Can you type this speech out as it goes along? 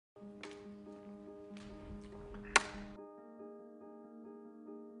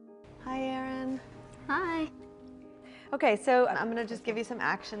Hi. Okay, so I'm gonna just give you some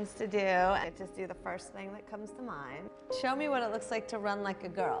actions to do. And just do the first thing that comes to mind. Show me what it looks like to run like a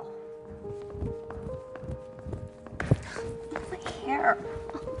girl. My hair.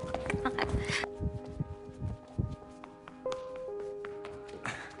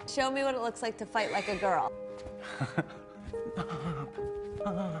 Show me what it looks like to fight like a girl.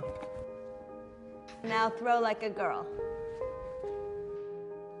 Now throw like a girl.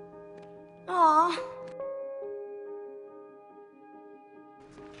 Aww.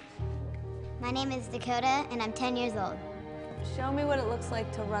 My name is Dakota, and I'm 10 years old. Show me what it looks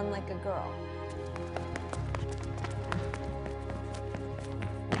like to run like a girl.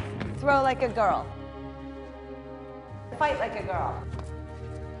 Throw like a girl. Fight like a girl.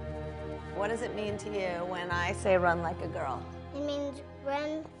 What does it mean to you when I say run like a girl? It means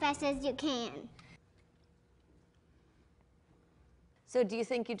run fast as you can. So do you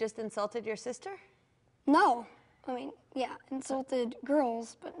think you just insulted your sister? No. I mean, yeah, insulted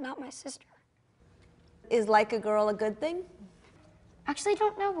girls, but not my sister. Is like a girl a good thing? Actually, I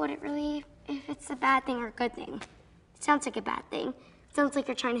don't know if it's a bad thing or a good thing. It sounds like a bad thing. It sounds like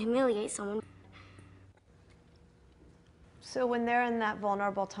you're trying to humiliate someone. So when they're in that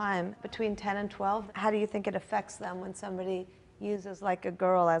vulnerable time between 10 and 12, how do you think it affects them when somebody uses like a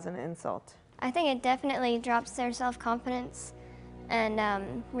girl as an insult? I think it definitely drops their self-confidence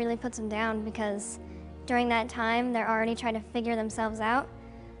and really puts them down, because during that time they're already trying to figure themselves out,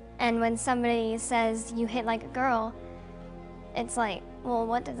 and when somebody says you hit like a girl, it's like, well,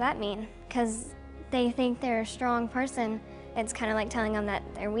 what does that mean? Because they think they're a strong person. It's kind of like telling them that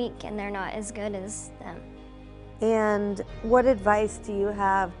they're weak and they're not as good as them. And what advice do you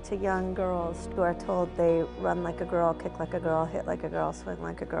have to young girls who are told they run like a girl, kick like a girl, hit like a girl, swing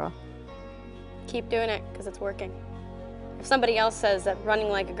like a girl? Keep doing it, because it's working. If somebody else says that running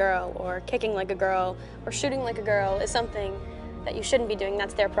like a girl or kicking like a girl or shooting like a girl is something that you shouldn't be doing,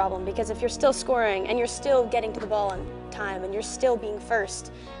 that's their problem. Because if you're still scoring and you're still getting to the ball on time and you're still being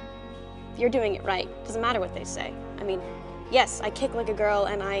first, you're doing it right. It doesn't matter what they say. I mean, yes, I kick like a girl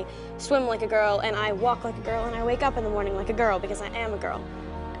and I swim like a girl and I walk like a girl and I wake up in the morning like a girl because I am a girl.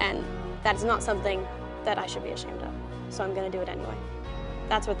 And that is not something that I should be ashamed of. So I'm going to do it anyway.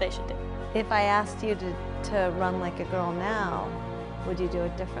 That's what they should do. If I asked you to run like a girl now, would you do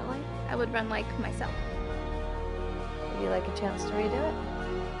it differently? I would run like myself. Would you like a chance to redo it?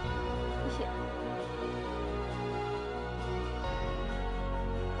 Yeah.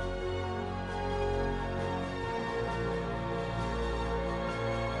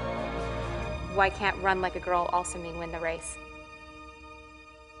 Why can't run like a girl also mean win the race?